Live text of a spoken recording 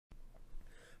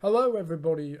Hello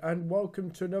everybody and welcome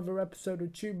to another episode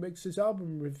of TubeMix's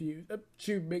album reviews.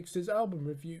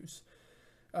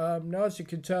 Now as you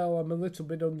can tell I'm a little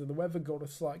bit under the weather, got a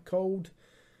slight cold.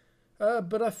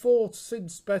 But I thought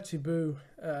since Betty Boo,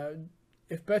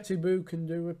 if Betty Boo can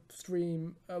do a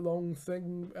stream along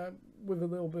thing with a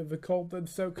little bit of a cold, then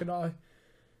so can I.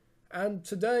 And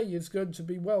today is going to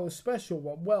be, well, a special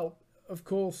one. Well, of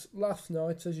course, last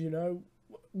night, as you know,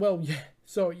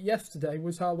 yesterday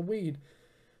was Halloween.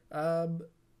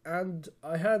 And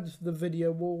I had the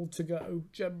video all to go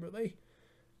generally.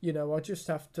 You know, I just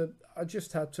had to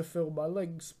fill my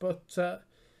links, but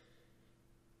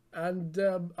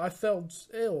I felt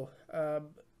ill.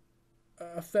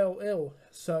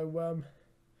 So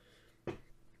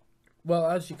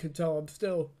well, as you can tell, I'm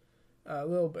still a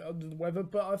little bit under the weather,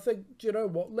 but I think, do you know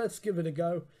what, let's give it a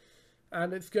go.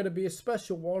 And it's going to be a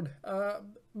special one.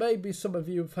 Maybe some of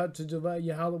you have had to delay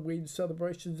your Halloween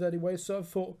celebrations anyway, so I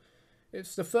thought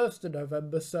it's the 1st of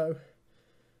November, so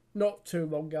not too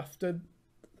long after.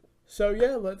 So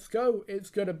yeah, let's go. It's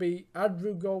going to be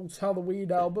Andrew Gold's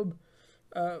Halloween album,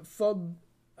 fun,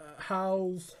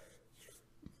 howls,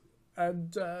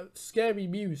 and scary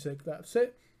music, that's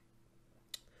it.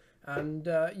 And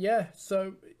yeah,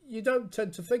 so you don't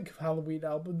tend to think of Halloween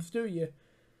albums, do you?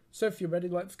 So if you're ready,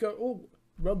 let's go. Oh,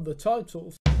 run the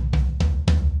titles.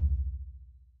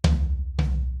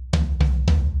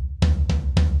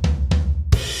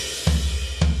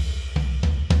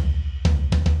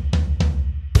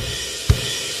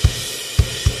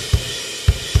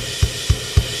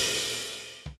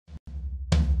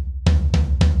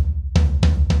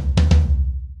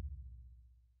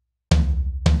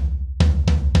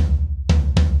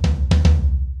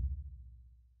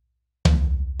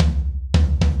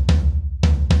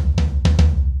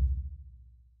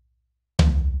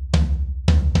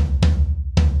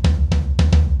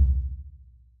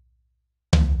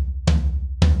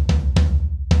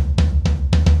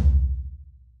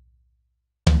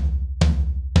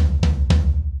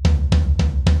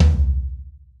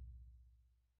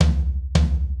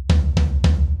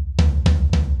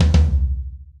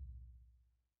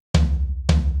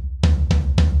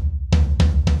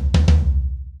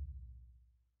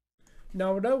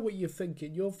 Now I know what you're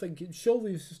thinking. You're thinking,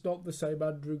 surely this is not the same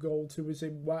Andrew Gold who was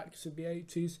in Wax in the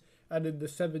 80s and in the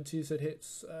 70s had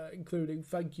hits including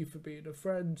Thank You for Being a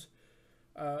Friend,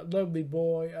 Lonely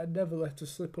Boy, and Never Let Us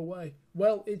Slip Away.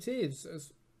 Well, it is,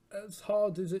 as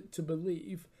hard as it to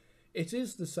believe, it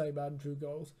is the same Andrew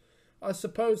Gold. I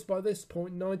suppose by this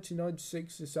point,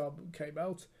 1996, this album came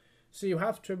out, so you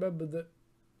have to remember that,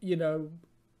 you know,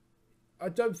 I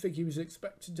don't think he was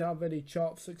expected to have any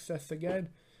chart success again.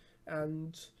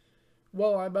 And,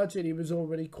 well, I imagine he was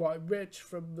already quite rich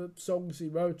from the songs he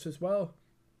wrote as well.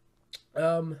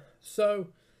 So,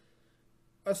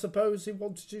 I suppose he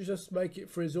wanted to just make it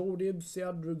for his audience, the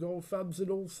Andrew Gold fans, and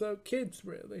also kids,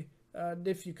 really. And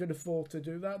if you can afford to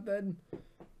do that, then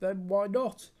why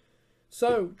not?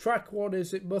 So, track 1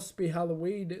 is It Must Be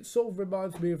Halloween. It sort of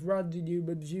reminds me of Randy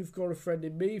Newman's You've Got a Friend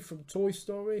in Me from Toy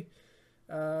Story,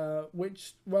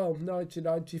 which, well,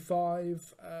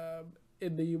 1995...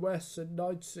 in the US and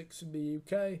 96 in the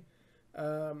UK.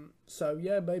 So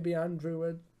yeah, maybe Andrew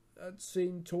had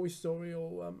seen Toy Story,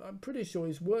 or I'm pretty sure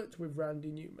he's worked with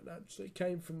Randy Newman actually.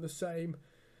 Came from the same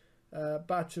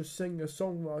batch of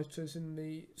singer-songwriters in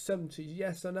the 70s.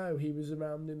 Yes, I know he was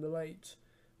around in the late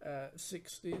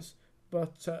 60s,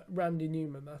 but Randy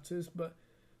Newman that is. But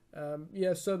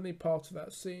yeah, certainly part of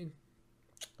that scene.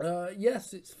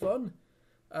 Yes, it's fun.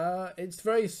 It's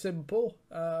very simple,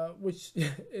 which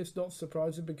is not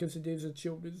surprising because it is a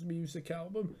children's music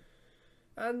album.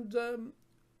 And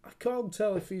I can't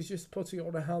tell if he's just putting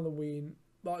on a Halloween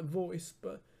like voice,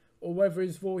 or whether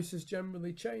his voice has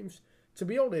generally changed. To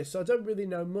be honest, I don't really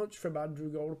know much from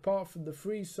Andrew Gold apart from the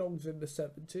 3 songs in the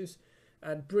 70s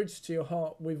and Bridge to Your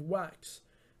Heart with Wax,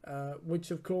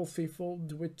 which of course he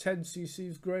formed with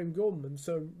 10cc's Graham Gouldman,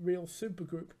 so real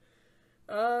supergroup.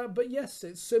 But yes,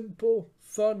 it's simple,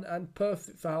 fun, and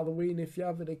perfect for Halloween. If you're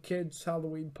having a kid's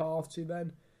Halloween party,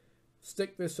 then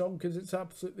stick this on because it's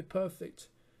absolutely perfect.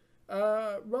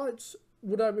 Right,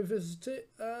 would I revisit it?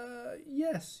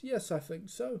 Yes, I think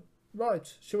so.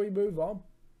 Right, shall we move on?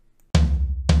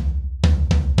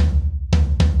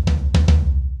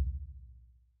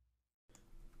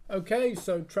 Okay,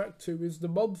 so track 2 is The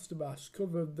Monster Mash,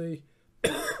 cover of the...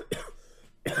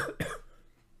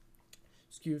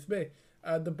 excuse me.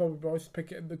 The Bobby Boyce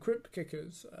Pickett and the Crypt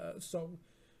Kickers song,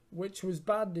 which was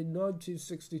banned in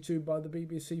 1962 by the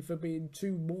BBC for being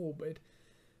too morbid.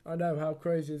 I know, how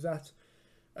crazy is that?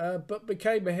 But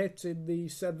became a hit in the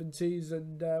 70s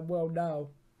and, well, now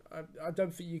I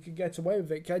don't think you can get away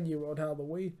with it, can you, on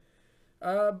Halloween?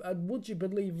 And would you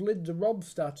believe Linda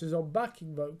Ronstadt is on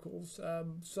backing vocals?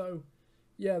 So,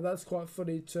 yeah, that's quite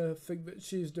funny to think that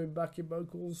she's doing backing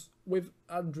vocals with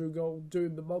Andrew Gold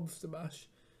doing the Monster Mash.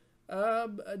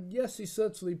 And yes, it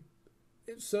certainly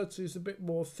is a bit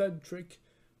more eccentric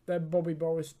than Bobby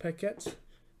Morris Pickett's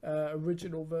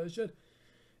original version.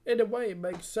 In a way, it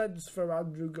makes sense for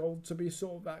Andrew Gold to be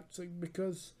sort of acting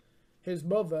because his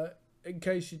mother, in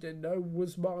case you didn't know,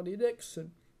 was Marnie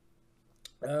Nixon.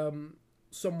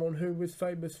 Someone who was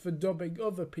famous for dubbing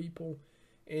other people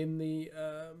in the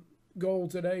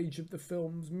golden age of the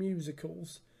film's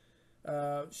musicals.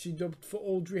 She dubbed for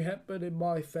Audrey Hepburn in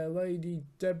My Fair Lady,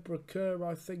 Deborah Kerr,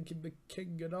 I think, in The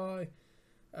King and I,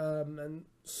 and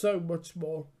so much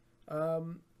more.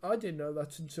 I didn't know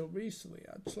that until recently,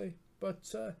 actually.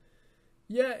 But,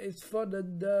 yeah, it's fun.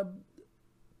 And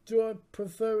do I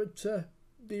prefer it to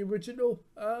the original?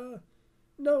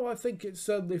 No, I think it's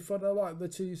certainly fun. I like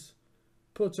that he's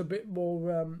put a bit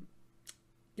more,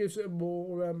 gives it a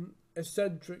more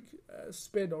eccentric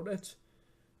spin on it.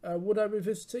 Would I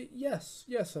revisit it? Yes,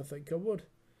 I think I would.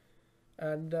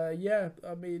 And yeah,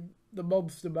 I mean, the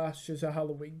Monster Mash is a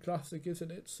Halloween classic,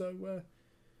 isn't it? So,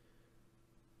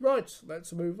 right,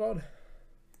 let's move on.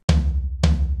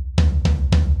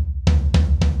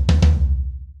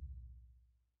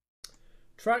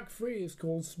 Track 3 is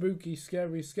called Spooky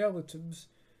Scary Skeletons.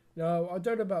 Now, I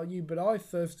don't know about you, but I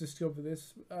first discovered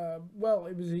this, well,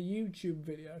 it was a YouTube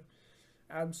video,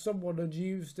 and someone had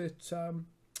used it,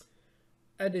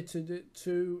 edited it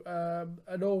to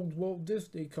an old Walt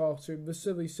Disney cartoon, the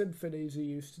Silly Symphonies he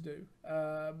used to do.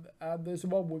 And there's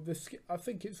one with I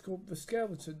think it's called the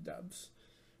Skeleton Dance.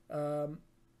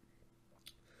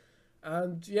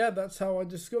 And yeah, that's how I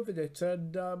discovered it.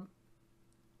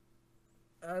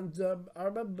 And I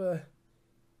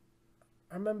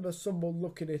remember someone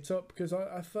looking it up because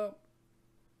I felt,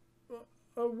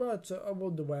 oh right, I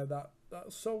wonder where that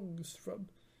song's from.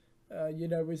 You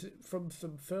know, is it from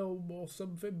some film or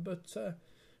something? But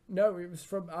no, it was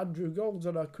from Andrew Gold,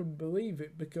 and I couldn't believe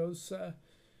it because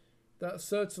that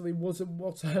certainly wasn't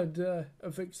what I'd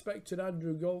have expected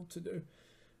Andrew Gold to do.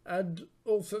 And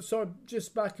also, so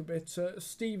just back a bit,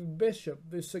 Stephen Bishop,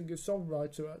 the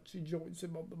singer-songwriter, actually joins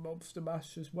him on the Monster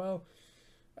Mash as well.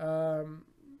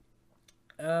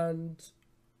 And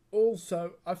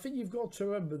also, I think you've got to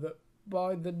remember that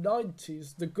by the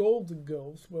 90s, the Golden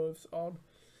Girls was on.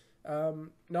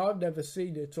 Now, I've never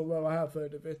seen it, although I have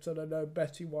heard of it, and I know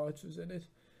Betty White was in it.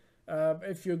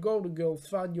 If you're a Golden Girls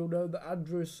fan, you'll know that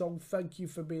Andrew's song, Thank You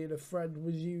For Being a Friend,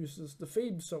 was used as the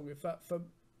theme song. In fact, for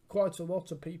quite a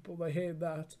lot of people, they hear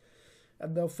that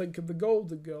and they'll think of the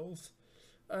Golden Girls.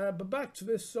 But back to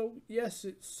this song, yes,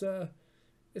 it's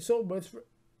almost,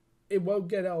 it won't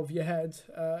get out of your head.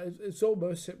 It's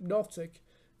almost hypnotic,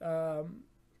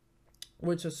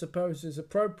 which I suppose is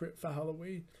appropriate for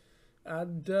Halloween.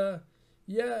 And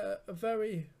yeah, a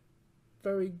very,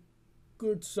 very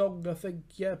good song, I think.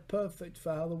 Yeah, perfect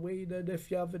for Halloween. And if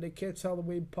you're having a kid's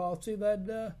Halloween party,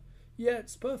 then yeah,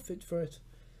 it's perfect for it.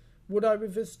 Would I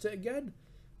revisit it again?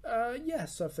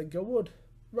 Yes, I think I would.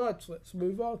 Right, let's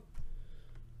move on.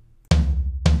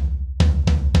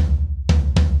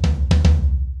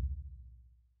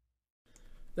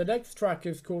 The next track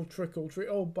is called Trick or Treat.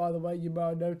 Oh, by the way, you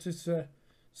might notice a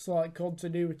slight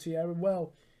continuity error.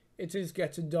 Well, it is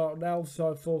getting dark now,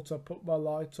 so I thought I'd put my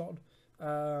light on.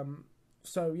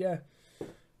 So, yeah.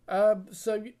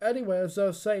 So, anyway, as I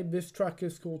was saying, this track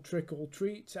is called Trick or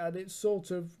Treat, and it's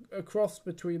sort of a cross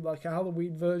between like a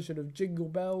Halloween version of Jingle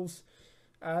Bells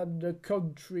and a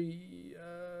country,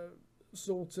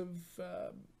 sort of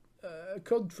a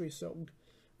country song.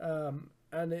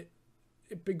 And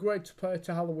it'd be great to play at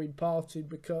a Halloween party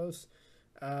because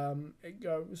it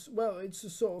goes, well, it's a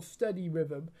sort of steady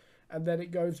rhythm, and then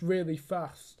it goes really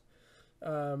fast.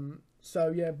 So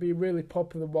yeah, be a really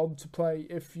popular one to play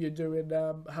if you're doing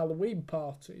Halloween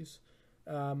parties,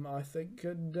 I think.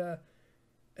 And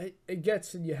it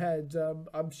gets in your head.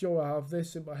 I'm sure I have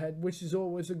this in my head, which is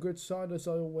always a good sign, as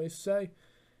I always say.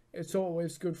 It's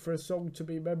always good for a song to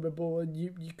be memorable and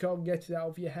you can't get it out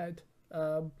of your head.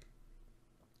 So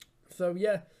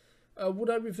yeah, would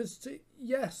I revisit it?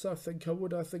 Yes, I think I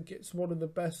would. I think it's one of the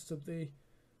best of the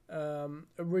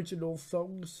original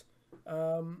songs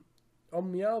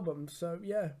on the album. So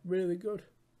yeah, really good.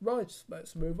 Right,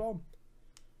 let's move on.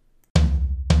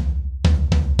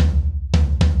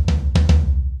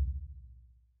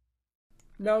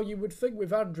 Now, you would think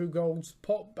with Andrew Gold's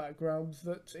pop background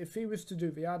that if he was to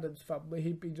do the Addams Family,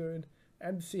 he'd be doing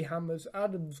MC Hammer's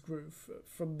Addams Groove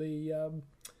from the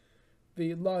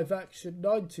the live-action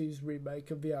 90s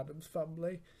remake of The Addams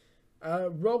Family.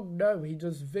 Wrong, no, he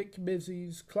does Vic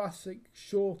Mizzy's classic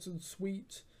short and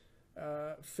sweet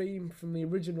theme from the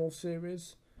original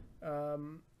series.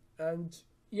 And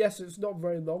yes, it's not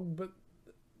very long, but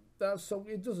that song,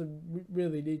 it doesn't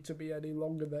really need to be any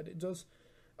longer than it does.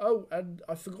 Oh, and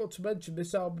I forgot to mention,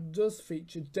 this album does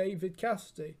feature David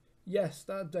Cassidy. Yes,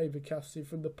 that David Cassidy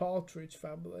from the Partridge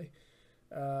Family.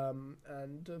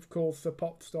 And of course the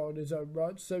pop star in his own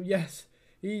right. So yes,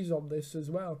 he's on this as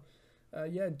well.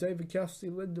 Yeah, David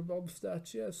Cassidy, Linda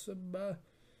Ronstadt, yes,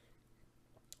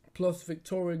 plus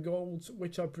Victoria Gold,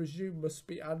 which I presume must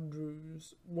be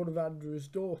one of Andrew's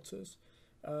daughters.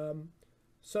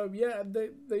 So yeah,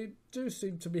 they do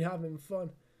seem to be having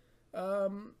fun.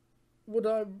 Would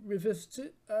I revisit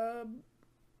it?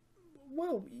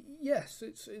 Well, yes,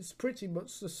 it's pretty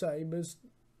much the same as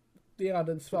the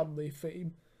Addams Family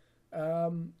theme.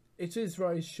 It is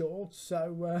very short,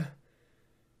 so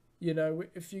you know,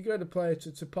 if you're going to play it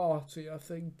at a party, I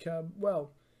think I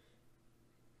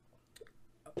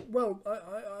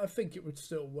think it would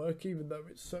still work, even though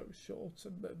it's so short,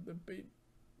 and then they'd be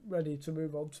ready to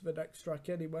move on to the next track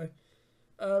anyway.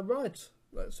 Right,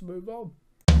 let's move on.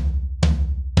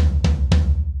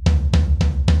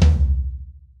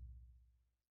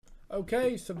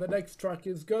 Okay, so the next track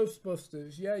is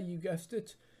Ghostbusters. Yeah, you guessed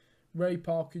it. Ray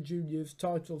Parker Jr.'s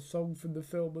title song from the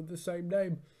film of the same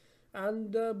name.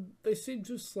 And they seem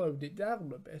to have slowed it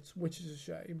down a bit, which is a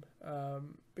shame.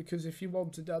 Because if you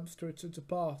want to dance to it at a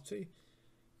party,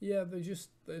 yeah, they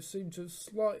seem to have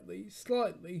slightly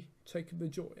taken the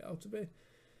joy out of it.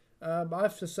 I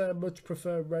have to say I much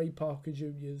prefer Ray Parker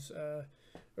Jr.'s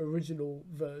original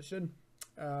version.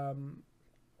 And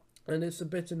it's a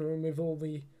bit annoying with all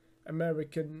the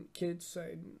American kids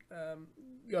saying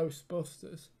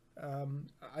Ghostbusters.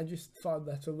 I just find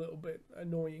that a little bit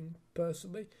annoying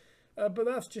personally, but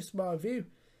that's just my view.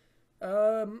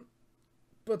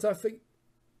 But I think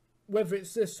whether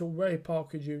it's this or Ray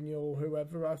Parker Jr. or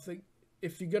whoever, I think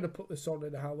if you're going to put this on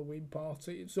in a Halloween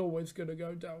party, it's always going to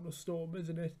go down a storm,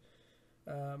 isn't it?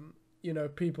 You know,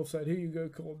 people said, who you go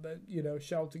call them, you know,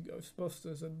 shouting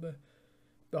Ghostbusters, and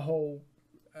the whole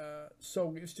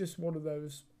song, it's just one of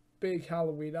those big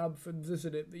Halloween anthems,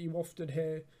 isn't it, that you often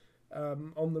hear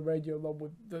on the radio along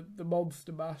with the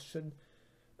Monster Mash. And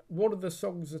one of the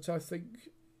songs that I think,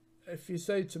 if you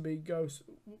say to me,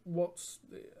 what's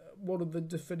one of the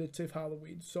definitive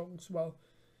Halloween songs, well,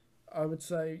 I would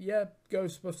say, yeah,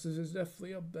 Ghostbusters is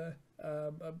definitely up there.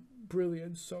 A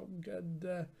brilliant song,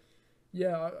 and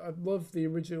yeah, I love the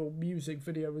original music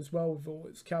video as well, with all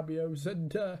its cameos,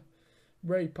 and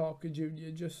Ray Parker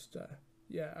Jr. just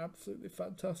yeah, absolutely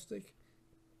fantastic.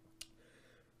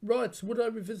 Right, would I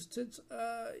revisit it?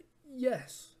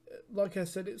 Yes. Like I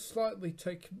said, it's slightly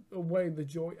taken away the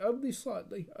joy. Only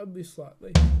slightly.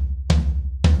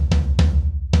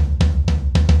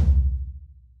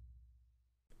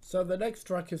 So the next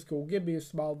track is called Give Me a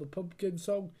Smile, the Pumpkin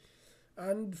song.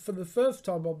 And for the first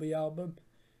time on the album,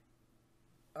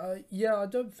 yeah, I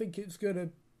don't think it's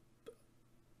going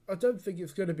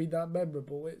to be that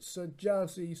memorable. It's a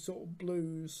jazzy sort of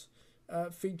blues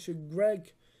featuring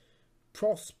Greg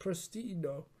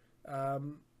Prosperino.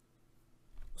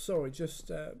 Sorry,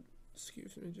 just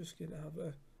excuse me, just gonna have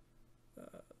a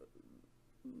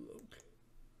look.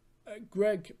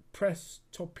 Greg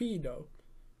Prestopino,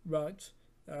 right?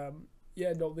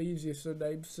 Yeah, not the easiest of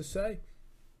names to say.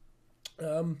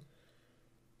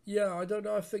 Yeah, I don't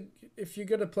know. I think if you're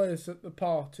gonna play this at the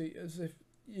party, as if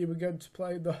you were going to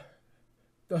play the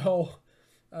whole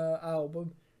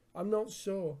album, I'm not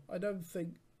sure. I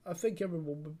think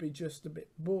everyone would be just a bit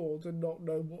bored and not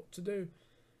know what to do.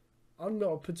 I'm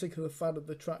not a particular fan of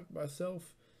the track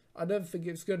myself. I don't think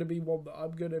it's going to be one that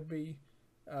I'm going to be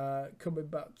coming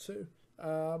back to.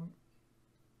 And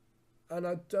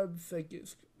I don't think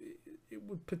it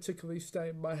would particularly stay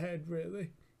in my head, really.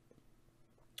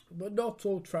 But not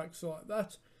all tracks are like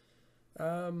that.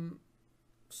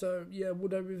 So, yeah,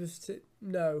 would I revisit it?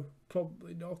 No,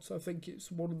 probably not. I think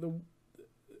it's one of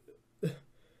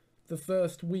the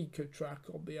first weaker track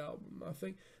on the album, I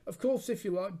think. Of course, if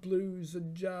you like blues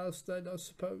and jazz, then I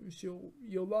suppose you'll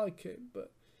like it.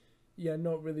 But, yeah,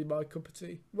 not really my cup of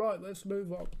tea. Right, let's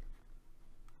move on.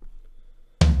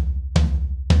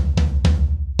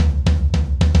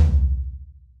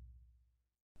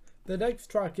 The next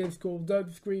track is called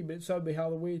Don't Scream, It's Only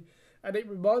Halloween. And it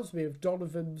reminds me of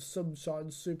Donovan's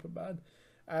Sunshine Superman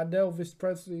and Elvis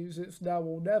Presley's It's Now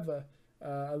or Never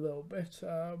a little bit.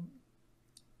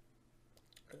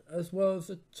 As well as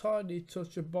a tiny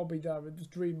touch of Bobby Darin's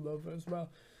Dream Lover as well.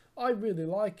 I really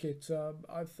like it.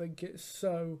 I think it's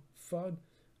so fine.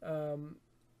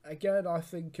 Again, I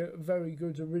think a very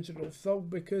good original song,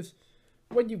 because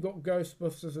when you've got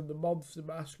Ghostbusters and the Monster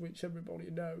Mash, which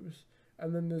everybody knows,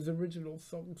 and then there's original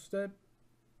songs, there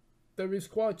is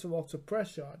quite a lot of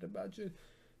pressure, I'd imagine.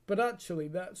 But actually,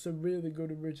 that's a really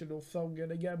good original song,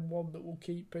 and again, one that will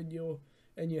keep in your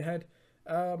head.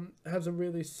 Has a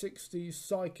really 60s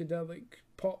psychedelic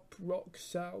pop rock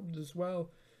sound as well.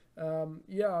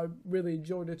 Yeah, I really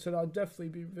enjoyed it, and I'd definitely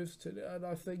be revisiting it. And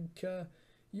I think,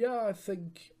 you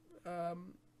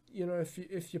know,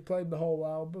 if you're playing the whole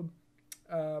album,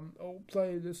 or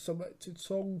playing the selected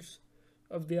songs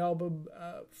of the album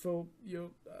for your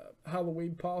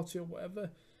Halloween party or whatever,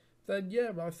 then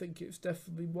yeah, I think it's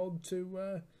definitely one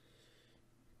to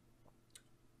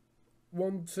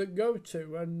go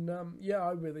to. And yeah,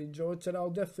 I really enjoyed it, and I'll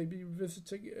definitely be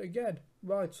revisiting it again.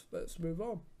 Right, let's move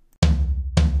on.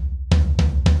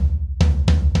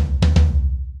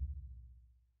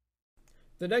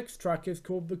 The next track is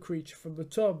called The Creature from the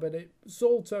Tub, and it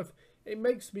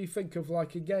makes me think of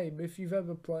like a game. If you've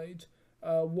ever played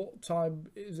What Time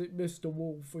Is It, Mr.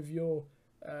 Wolf, with your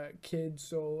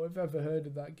kids, or have ever heard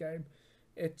of that game,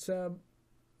 it's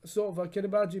sort of, I can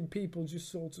imagine people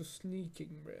just sort of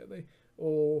sneaking, really,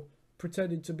 or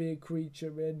pretending to be a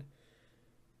creature in,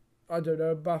 I don't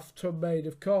know, a bathtub made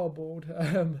of cardboard.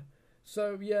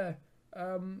 So yeah,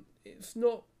 it's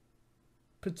not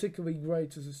particularly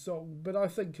great as a song, but I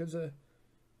think as a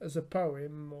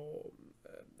poem, or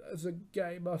as a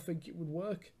game, I think it would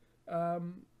work.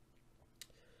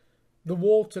 The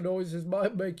water noises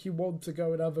might make you want to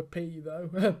go and have a pee, though,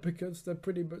 because they're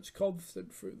pretty much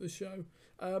constant through the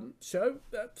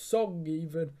song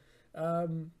even.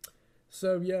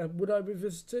 So yeah, would I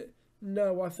revisit it?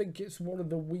 No, I think it's one of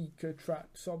the weaker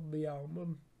tracks on the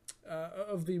album,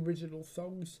 of the original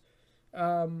songs.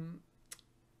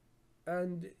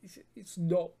 And it's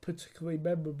not particularly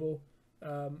memorable.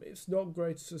 It's not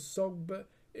great as a song, but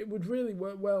it would really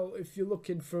work well if you're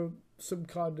looking for some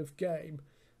kind of game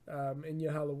in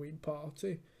your Halloween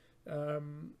party.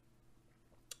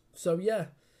 So yeah,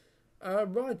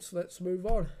 right, let's move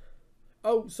on.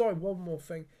 Oh, sorry, one more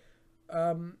thing.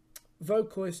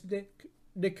 Vocalist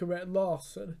Nicorette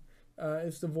Larson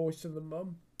is the voice of the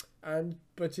mum,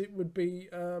 but it would be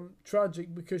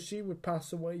tragic, because she would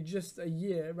pass away just a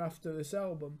year after this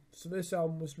album. So this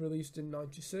album was released in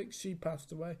 '96. She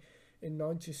passed away in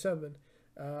 '97.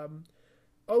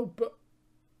 But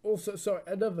also, sorry,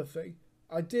 another thing.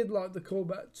 I did like the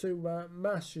callback to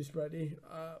Mash is Ready,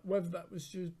 whether that was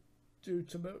due to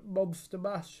the Monster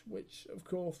Mash, which of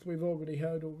course we've already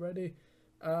heard already.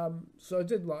 So I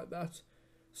did like that.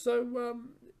 So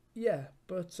yeah,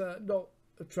 but not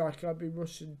a track I'd be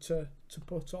rushing to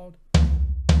put on.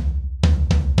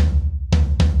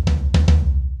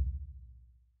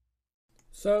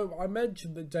 So I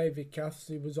mentioned that David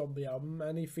Cassidy was on the album,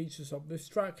 and he features on this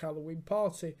track, Halloween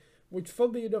Party, which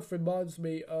funnily enough reminds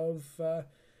me of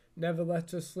Never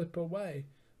Let Us Slip Away,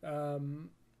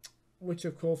 which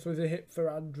of course was a hit for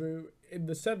Andrew in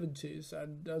the 70s,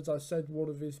 and as I said, one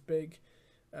of his big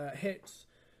hits.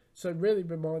 So it really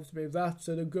reminds me of that,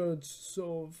 and a good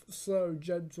sort of slow,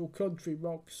 gentle country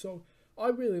rock song. I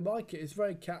really like it. It's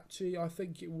very catchy. I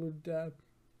think it would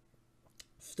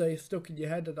stay stuck in your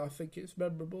head, and I think it's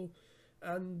memorable.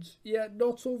 And yeah,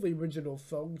 not all the original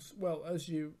songs, well, as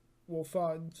you will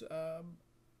find, are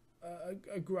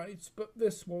great, but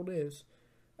this one is.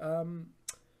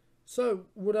 So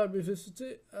would I revisit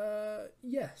it?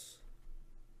 Yes.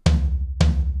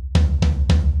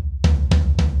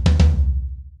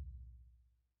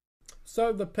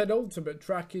 So the penultimate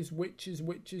track is Witches,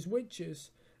 Witches,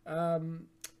 Witches,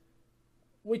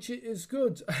 which is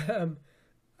good.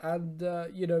 And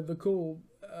you know, the call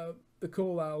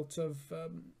out of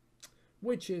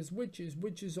witches, witches,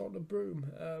 witches on a broom.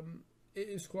 It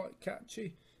is quite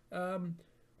catchy. The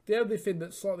only thing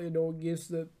that's slightly annoying is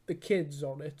the kids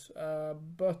on it.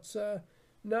 But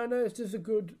no, it is a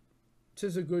good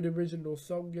original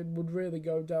song, and would really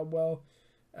go down well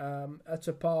at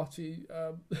a party.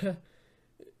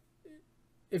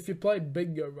 If you're playing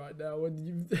bingo right now,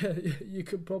 and you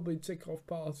could probably tick off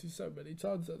party so many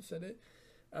times I've said it.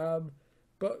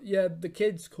 But yeah, the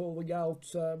kids calling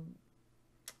out,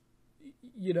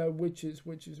 you know, witches,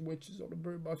 witches, witches on a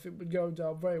broom, I think would go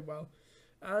down very well.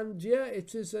 And yeah,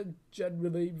 it is a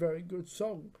generally very good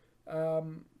song.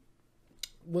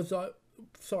 Would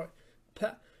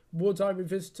I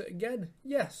revisit it again?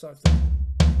 Yes, I think.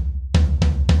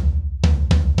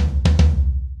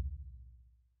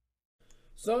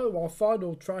 So our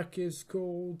final track is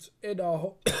called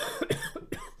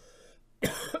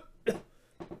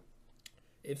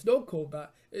It's not called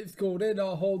that. It's called In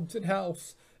Our Haunted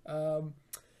House,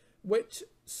 which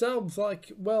sounds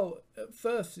like, well, at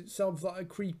first it sounds like a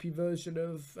creepy version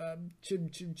of Chim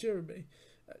Chim Cherry.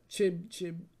 Chim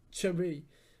Chim Cherry.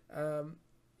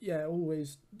 Yeah,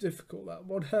 always difficult, that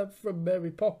one, from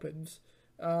Mary Poppins.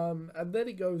 And then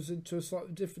it goes into a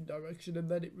slightly different direction, and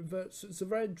then it reverts. It's a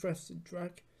very interesting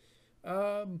track.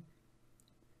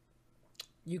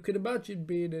 You can imagine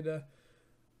being in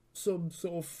some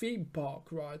sort of theme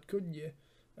park ride, couldn't you?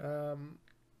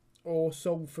 Or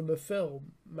song from a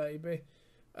film, maybe.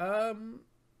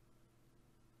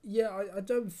 Yeah, I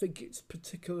don't think it's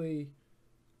particularly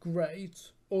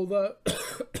great, although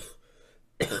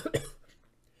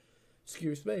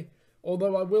excuse me.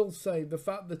 Although I will say the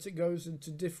fact that it goes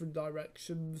into different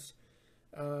directions,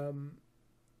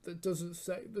 that doesn't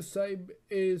say the same,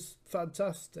 is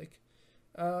fantastic.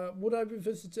 Would I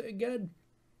revisit it again?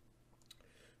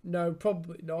 No,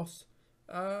 probably not.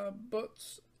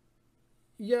 But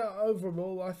yeah,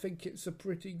 overall, I think it's a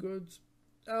pretty good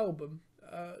album.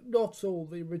 Not all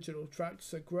the original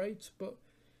tracks are great, but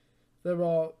there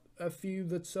are a few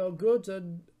that are good,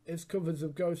 and his covers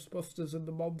of Ghostbusters and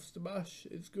the Monster Mash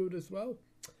is good as well.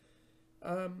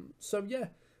 So yeah,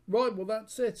 right, well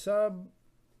that's it.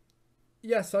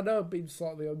 Yes, I know I've been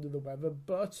slightly under the weather,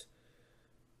 but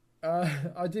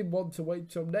I didn't want to wait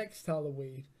till next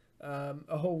Halloween,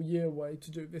 a whole year away,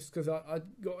 to do this, because I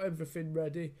got everything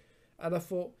ready, and I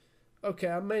thought, okay,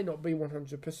 I may not be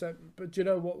 100%, but you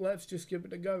know what, let's just give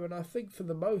it a go. And I think for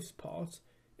the most part,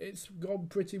 it's gone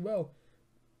pretty well.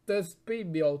 There's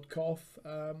been the odd cough,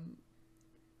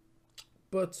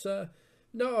 but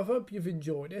no, I hope you've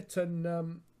enjoyed it,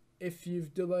 and if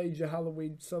you've delayed your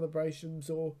Halloween celebrations,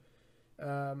 or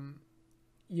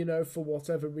you know, for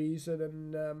whatever reason,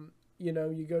 and you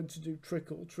know, you're going to do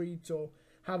trick or treat, or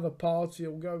have a party,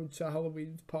 or go to a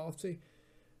Halloween party,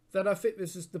 then I think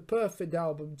this is the perfect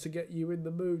album to get you in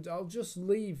the mood. I'll just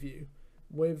leave you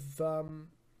with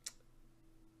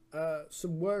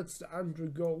some words that Andrew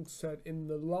Gold said in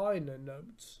the liner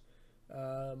notes.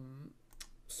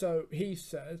 So he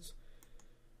said,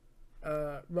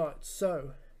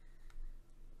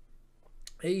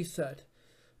 he said,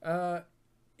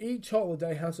 each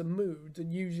holiday has a mood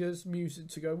and uses music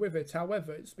to go with it.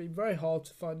 However, it's been very hard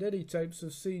to find any tapes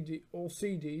of CD or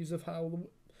CDs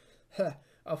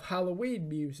of Halloween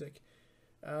music.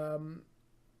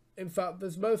 In fact,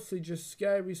 there's mostly just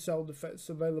scary sound effects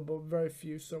available in very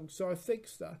few songs. So I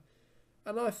fixed that,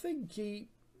 and I think he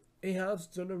has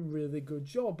done a really good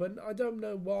job. And I don't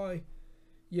know why,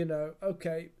 you know,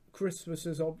 okay, Christmas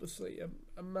is obviously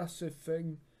a massive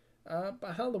thing,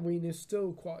 but Halloween is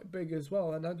still quite big as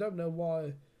well. And I don't know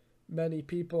why many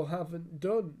people haven't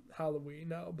done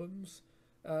Halloween albums,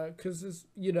 because there's,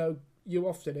 you know, you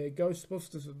often hear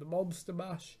Ghostbusters and the Monster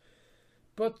Mash.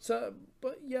 But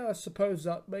yeah, I suppose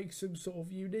that makes him sort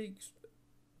of unique,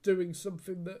 doing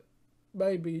something that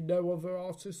maybe no other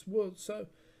artist would. So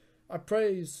I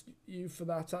praise you for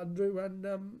that, Andrew,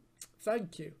 and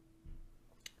thank you.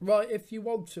 Right, if you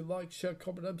want to like, share,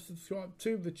 comment, and subscribe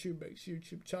to the TubeMix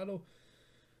YouTube channel,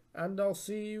 and I'll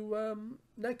see you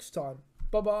next time.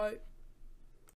 Bye bye.